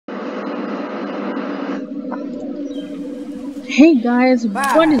Hey guys, what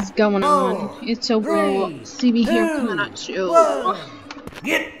Five, is going on? 4, It's overall 3, CB here coming 2, at you. 1.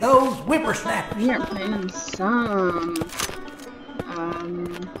 Get those whippersnappers. We are playing some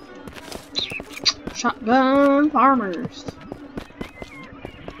shotgun farmers.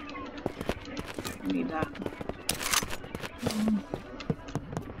 I need that.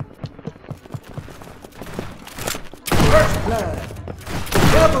 First blood.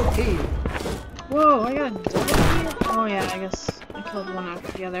 Double kill. Whoa, I got a double kill? Oh yeah, I guess I killed one after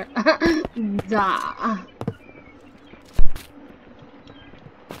the other. Duh.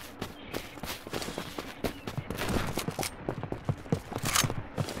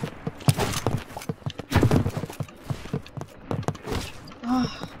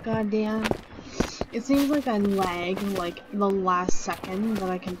 Oh, goddamn. It seems like I lag like the last second that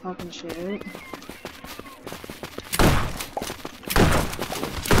I can fucking shoot.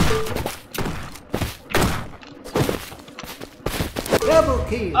 Double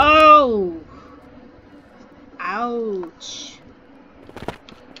kill. Oh! Ouch.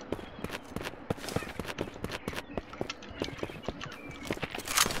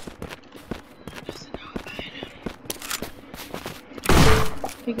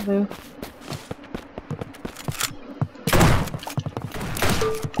 Peekaboo.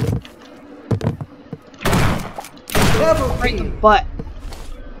 Double Right in the kill. butt.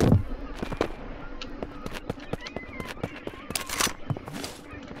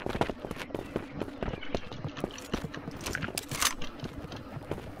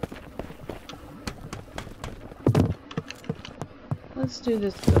 Let's do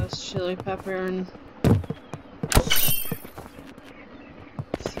this ghost chili pepper and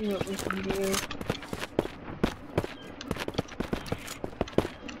see what we can do.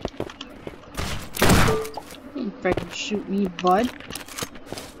 You freaking shoot me, bud.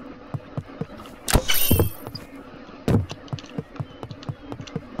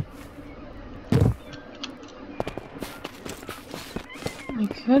 I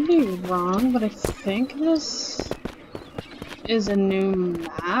could be wrong, but I think this is a new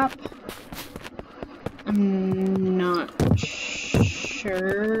map. I'm not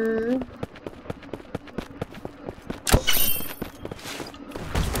sure.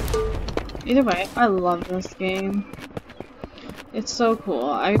 Either way, I love this game. It's so cool.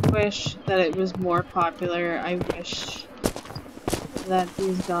 I wish that it was more popular. I wish that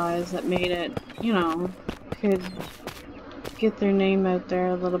these guys that made it, you know, could get their name out there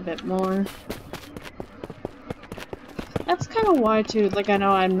a little bit more. That's kind of why too, like, I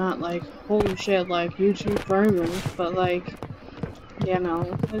know I'm not like, holy shit, like, YouTube famous, but like, you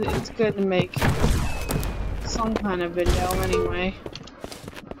know, it's good to make some kind of video anyway.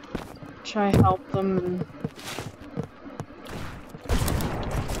 Try help them and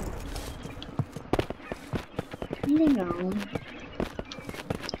you know.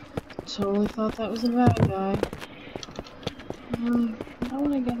 Totally thought that was a bad guy. I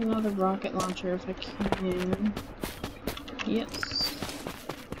want to get another rocket launcher if I can. Yes.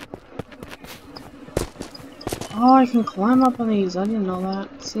 Oh, I can climb up on these. I didn't know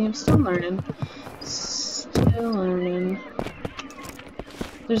that. See, I'm still learning. Still learning.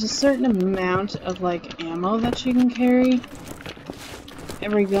 There's a certain amount of, like, ammo that you can carry.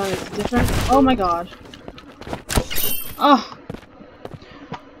 Every gun is different. Oh my god. Oh!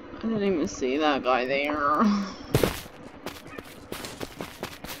 I didn't even see that guy there.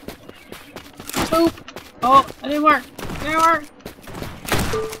 Boop! Oh, it didn't work! It didn't work!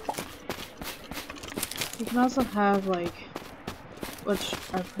 You can also have, like, which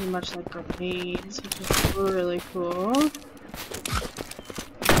are pretty much like grenades, which is really cool.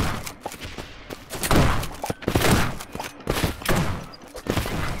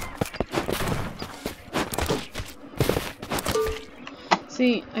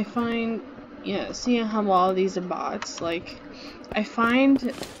 See, I find, yeah, see how all these are bots, like, I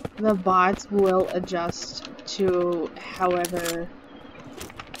find the bots will adjust to however,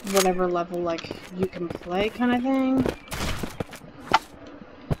 whatever level, like, you can play kind of thing.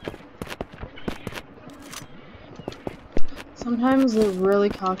 Sometimes they're really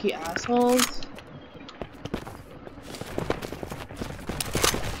cocky assholes.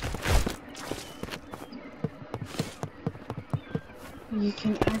 You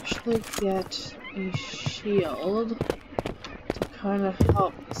can actually get a shield to kind of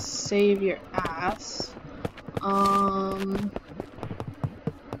help save your ass.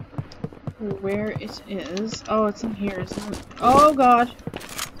 Where it is? Oh, it's in here, isn't it? Oh god!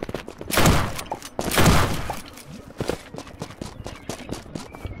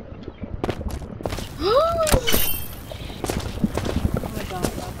 Oh my god.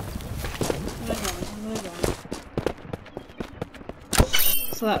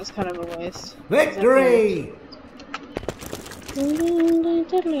 So that was kind of a waste. Victory!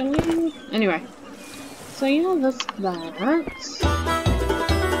 Anyway, so yeah, that's that.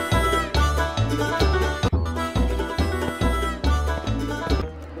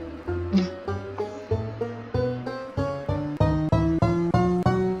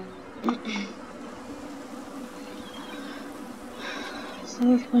 So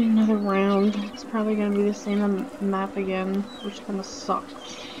let's play another round. It's probably gonna be the same map again, which kind of sucks.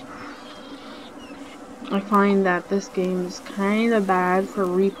 I find that this game is kind of bad for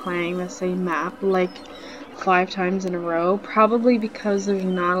replaying the same map like 5 times in a row, probably because there's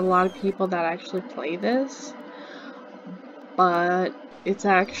not a lot of people that actually play this, but it's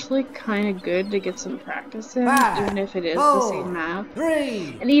actually kind of good to get some practice in, 5, even if it is the same 4, map.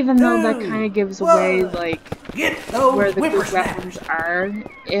 3, And even 2, though that kind of gives away, 1. like, Get those where the good whippersnappers. weapons are,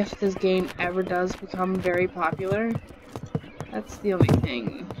 if this game ever does become very popular, that's the only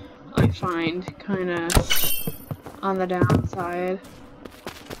thing I find kind of on the downside.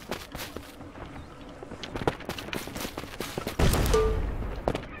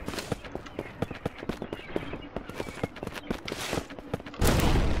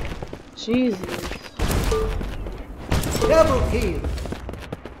 Jesus. Double kill.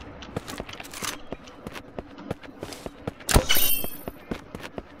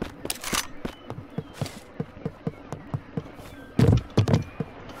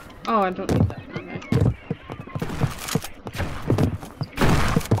 Oh, I don't need that. Okay.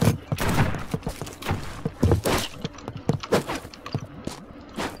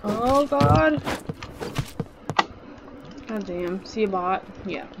 Oh god. God damn. See a bot?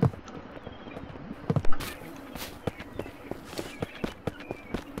 Yeah.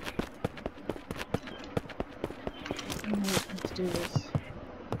 Alright, let's do this.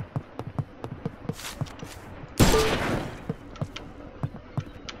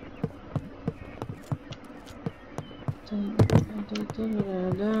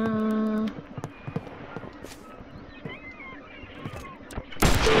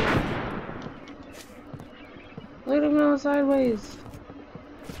 Look at him going sideways.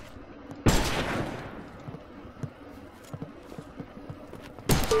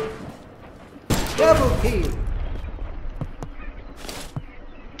 Double kill.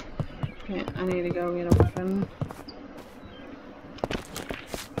 Okay, I need to go get a weapon.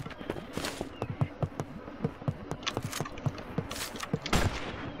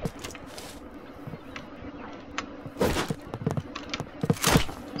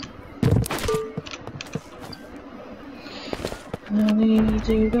 I need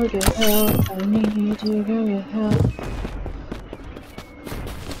to go get help. I need to go get help.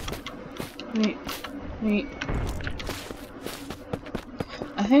 Wait.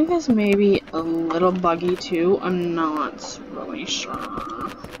 I think this may be a little buggy too. I'm not really sure.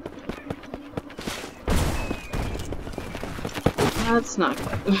 That's not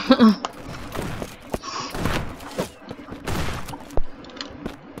good.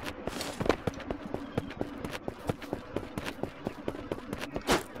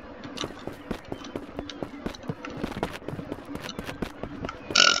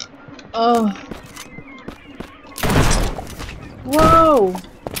 Oh. Whoa!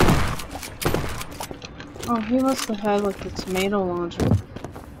 Oh, he must have had like the tomato launcher.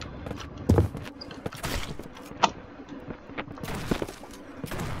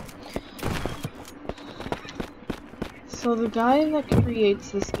 So the guy that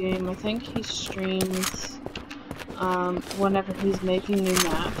creates this game, I think he streams whenever he's making new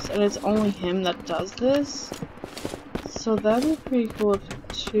maps, and it's only him that does this. So that'd be pretty cool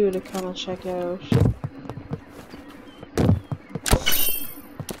too to kind of check out.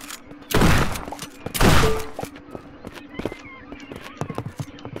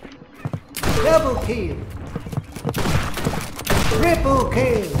 Double kill. Triple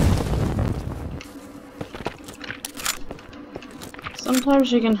kill.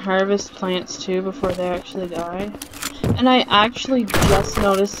 Sometimes you can harvest plants too before they actually die. And I actually just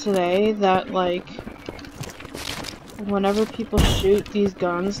noticed today that, like, whenever people shoot these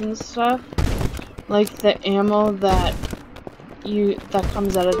guns and stuff, like, the ammo that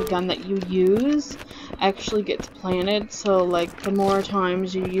comes out of the gun that you use actually gets planted. So, like, the more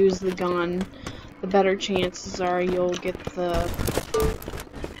times you use the gun, the better chances are you'll get the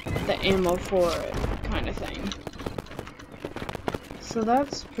ammo for it, kind of thing. So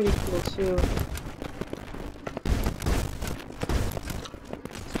that's pretty cool too.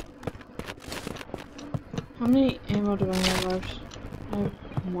 How many ammo do I have left? I have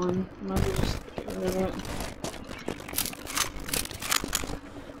 1. Might as well just get rid of it.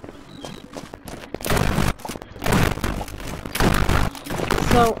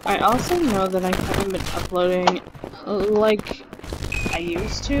 So, I also know that I haven't been uploading like I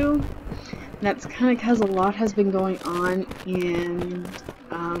used to. And that's kind of because a lot has been going on, and,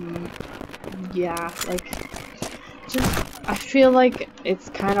 yeah, like, just, I feel like it's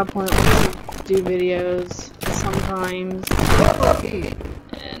kind of pointless to do videos sometimes,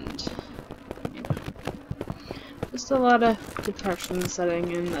 and, you know, just a lot of depression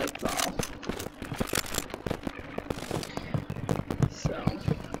setting in, that's all. So,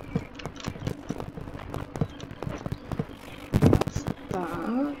 that's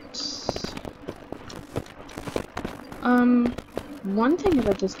that. One thing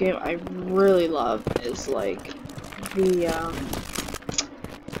about this game I really love is, like, the,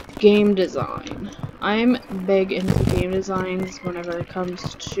 game design. I'm big into game designs whenever it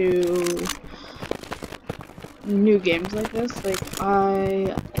comes to new games like this. Like,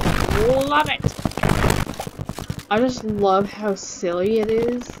 I love it! I just love how silly it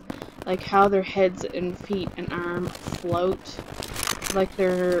is. Like, how their heads and feet and arm float. Like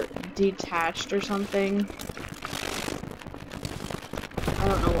they're detached or something. I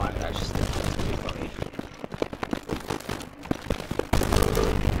don't know why, that's just pretty funny.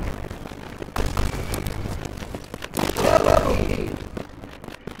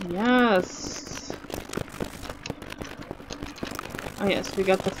 Yes! Oh yes, we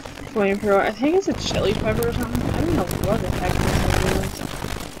got the flamethrower. I think it's a chili pepper or something. I don't know what the heck this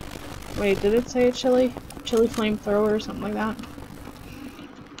is. Wait, did it say a chili flamethrower or something like that?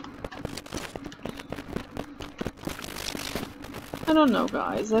 I don't know,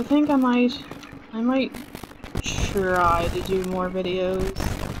 guys. I think I might try to do more videos.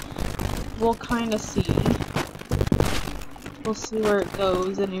 We'll kind of see. We'll see where it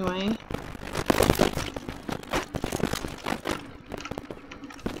goes anyway.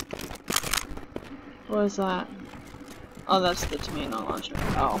 What is that? Oh, that's the tomato launcher.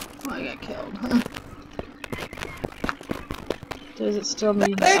 Oh, I got killed. Does it still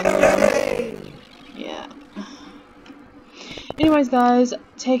need the other one? Yeah. Anyways, guys,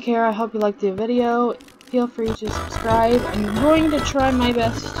 take care. I hope you liked the video. Feel free to subscribe. I'm going to try my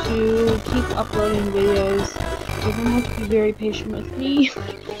best to keep uploading videos. You're gonna have to be very patient with me.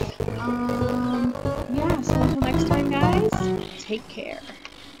 Yeah, so until next time, guys, take care.